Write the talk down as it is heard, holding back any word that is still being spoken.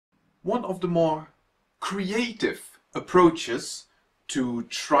One of the more creative approaches to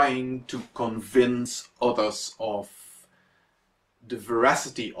trying to convince others of the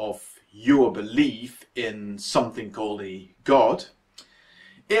veracity of your belief in something called a God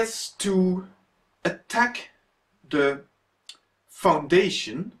is to attack the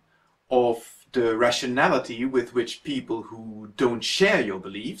foundation of the rationality with which people who don't share your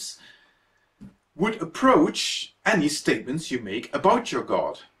beliefs would approach any statements you make about your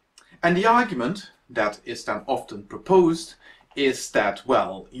God. And the argument that is then often proposed is that,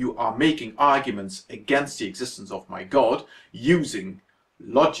 well, you are making arguments against the existence of my God using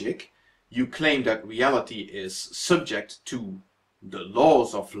logic. You claim that reality is subject to the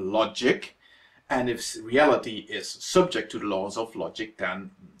laws of logic, and if reality is subject to the laws of logic, then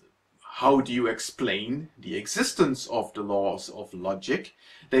how do you explain the existence of the laws of logic?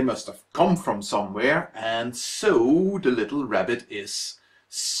 They must have come from somewhere, and so the little rabbit is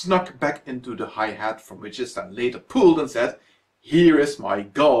snuck back into the hi-hat, from which is then later pulled and said, here is my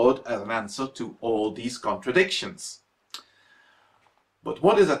God as an answer to all these contradictions. But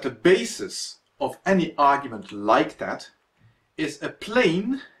what is at the basis of any argument like that is a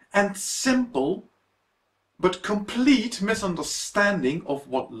plain and simple but complete misunderstanding of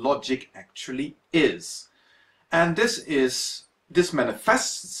what logic actually is. And this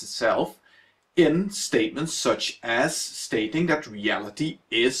manifests itself in statements such as stating that reality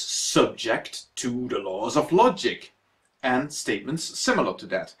is subject to the laws of logic, and statements similar to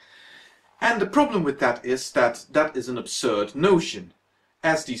that. And the problem with that is that that is an absurd notion.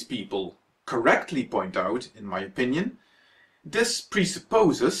 As these people correctly point out, in my opinion, this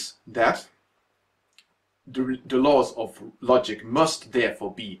presupposes that the laws of logic must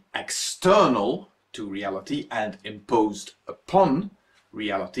therefore be external to reality and imposed upon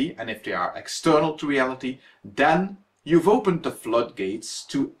reality, and if they are external to reality, then you've opened the floodgates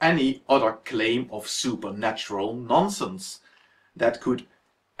to any other claim of supernatural nonsense that could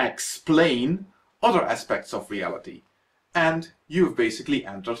explain other aspects of reality, and you've basically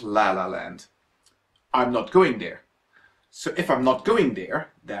entered La La Land. I'm not going there. So if I'm not going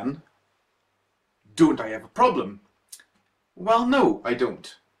there, then don't I have a problem? Well, no, I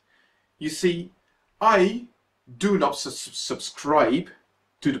don't. You see, I do not subscribe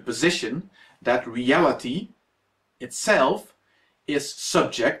to the position that reality itself is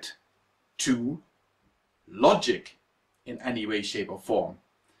subject to logic in any way, shape or form.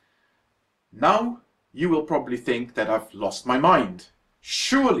 Now you will probably think that I've lost my mind.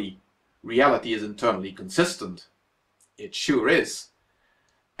 Surely reality is internally consistent. It sure is.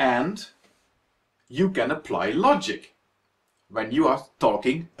 And you can apply logic when you are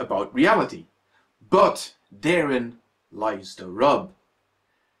talking about reality. But therein lies the rub.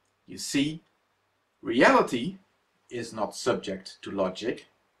 You see, reality is not subject to logic.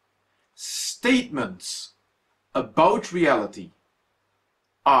 Statements about reality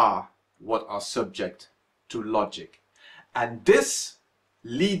are what are subject to logic. And this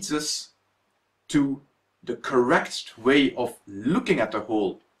leads us to the correct way of looking at the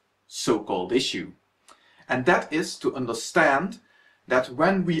whole so-called issue. And that is to understand that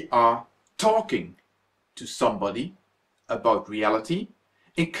when we are talking to somebody about reality,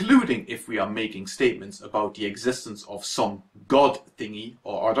 including if we are making statements about the existence of some God thingy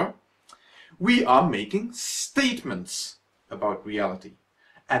or other, we are making statements about reality.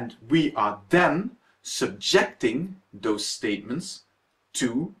 And we are then subjecting those statements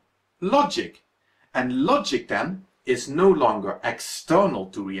to logic. And logic then is no longer external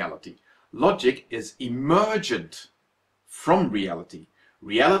to reality. Logic is emergent from reality.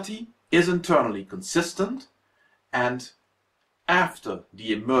 Reality is internally consistent, and after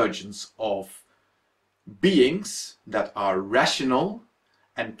the emergence of beings that are rational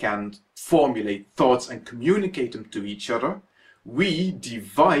and can formulate thoughts and communicate them to each other, we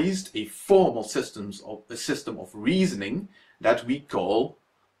devised a formal system of reasoning that we call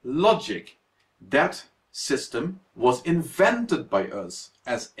logic. That system was invented by us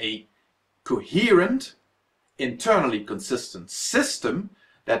as a coherent, internally consistent system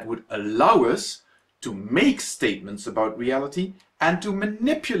that would allow us to make statements about reality and to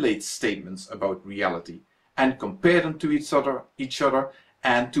manipulate statements about reality and compare them to each other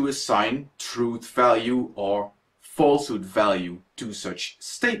and to assign truth value or falsehood value to such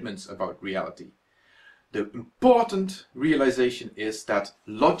statements about reality. The important realization is that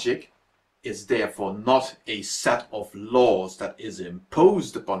logic is therefore not a set of laws that is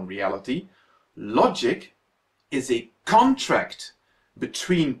imposed upon reality. Logic is a contract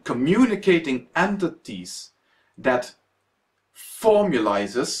between communicating entities that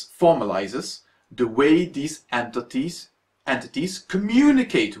formalizes the way these entities entities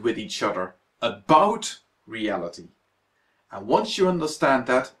communicate with each other about reality. And once you understand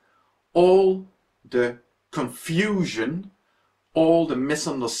that, all the confusion, all the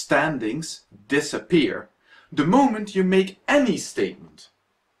misunderstandings disappear. The moment you make any statement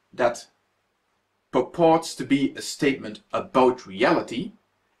that purports to be a statement about reality,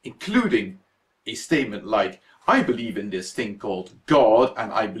 including a statement like, I believe in this thing called God,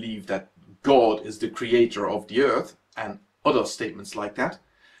 and I believe that God is the creator of the earth, and other statements like that,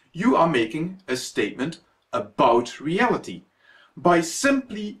 you are making a statement about reality. By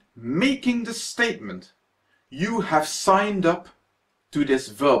simply making the statement, you have signed up to this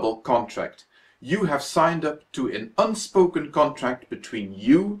verbal contract. You have signed up to an unspoken contract between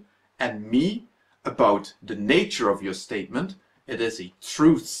you and me about the nature of your statement. It is a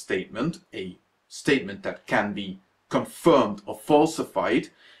truth statement, a statement that can be confirmed or falsified.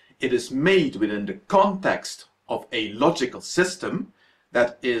 It is made within the context of a logical system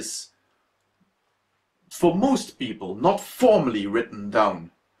that is, for most people, not formally written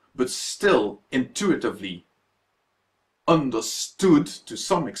down, but still intuitively understood to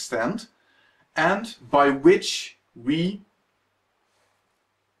some extent, and by which we,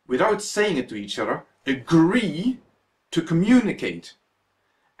 without saying it to each other, agree to communicate.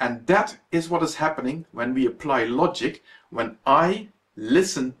 And that is what is happening when we apply logic, when I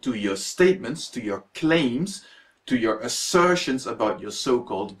listen to your statements, to your claims, to your assertions about your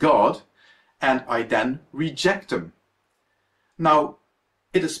so-called God, and I then reject them. Now,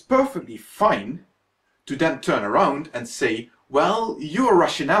 it is perfectly fine to then turn around and say, well, your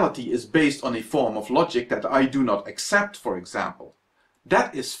rationality is based on a form of logic that I do not accept, for example.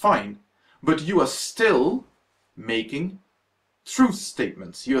 That is fine, but you are still making truth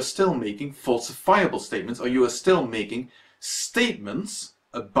statements. You are still making falsifiable statements, or you are still making statements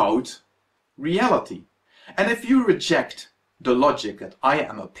about reality. And if you reject the logic that I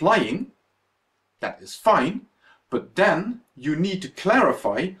am applying, that is fine, but then you need to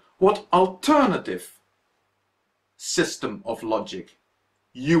clarify what alternative system of logic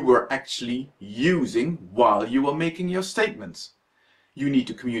you were actually using while you were making your statements. You need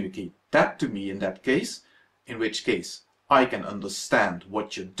to communicate that to me in that case, in which case I can understand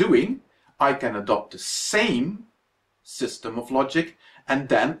what you're doing, I can adopt the same system of logic, and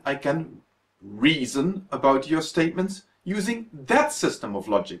then I can reason about your statements using that system of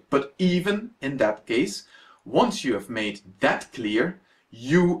logic. But even in that case, once you have made that clear,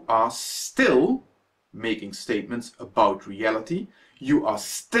 you are still making statements about reality. You are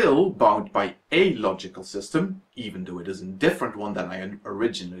still bound by a logical system, even though it is a different one than I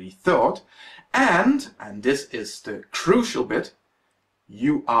originally thought. And this is the crucial bit,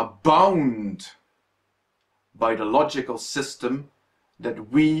 you are bound by the logical system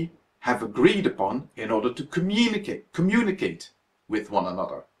that we have agreed upon in order to communicate with one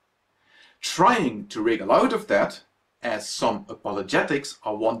another. Trying to wriggle out of that, as some apologetics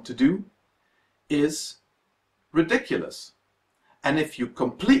are wont to do, is ridiculous. And if you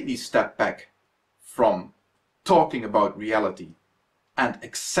completely step back from talking about reality and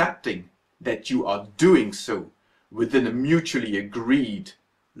accepting that you are doing so within a mutually agreed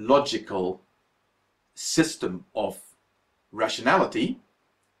logical system of rationality,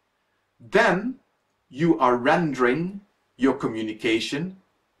 then you are rendering your communication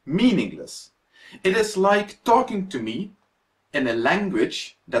meaningless. It is like talking to me in a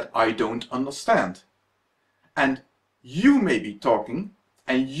language that I don't understand. And you may be talking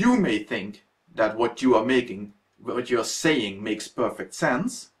and you may think that what you are saying makes perfect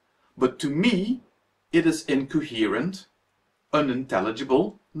sense, but to me it is incoherent,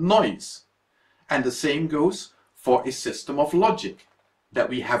 unintelligible noise. And the same goes for a system of logic that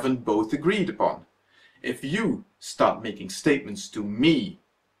we haven't both agreed upon. If you start making statements to me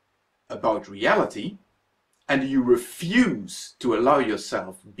about reality, and you refuse to allow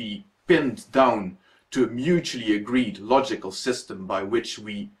yourself be pinned down to a mutually agreed logical system by which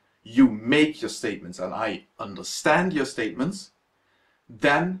you make your statements and I understand your statements,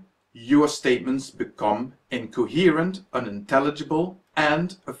 then your statements become incoherent, unintelligible,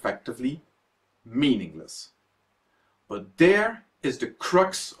 and effectively meaningless. But there is the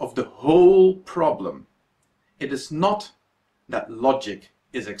crux of the whole problem. It is not that logic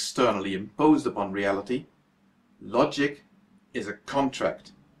is externally imposed upon reality. Logic is a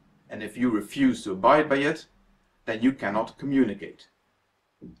contract, and if you refuse to abide by it, then you cannot communicate.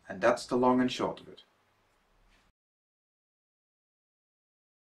 And that's the long and short of it.